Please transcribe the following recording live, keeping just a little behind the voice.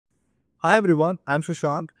Hi everyone, I'm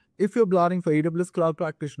Shashank. If you're planning for AWS Cloud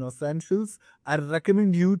Practitioner Essentials, I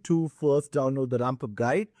recommend you to first download the ramp-up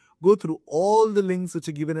guide, go through all the links which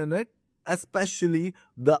are given in it, especially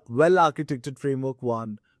the well-architected framework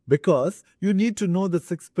one, because you need to know the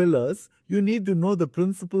 6 pillars, you need to know the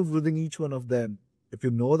principles within each one of them. If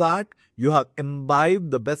you know that, you have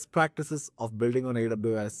imbibed the best practices of building on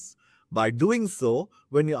AWS. By doing so,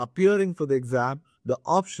 when you're appearing for the exam, the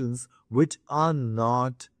options which are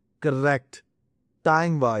not correct.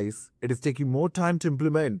 Time wise, it is taking more time to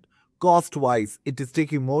implement. Cost wise, it is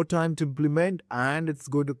taking more time to implement and it's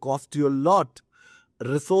going to cost you a lot.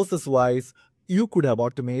 Resources wise, you could have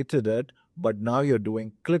automated it, but now you're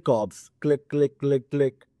doing click ops, click, click, click,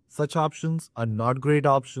 click. Such options are not great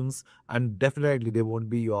options and definitely they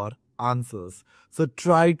won't be your answers. So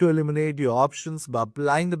try to eliminate your options by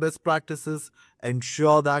applying the best practices.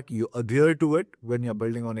 Ensure that you adhere to it when you're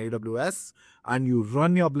building on AWS and you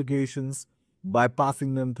run your applications by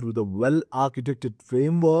passing them through the well architected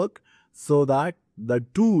framework so that the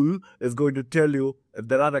tool is going to tell you if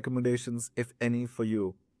there are recommendations, if any, for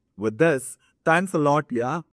you. With this, thanks a lot. Yeah.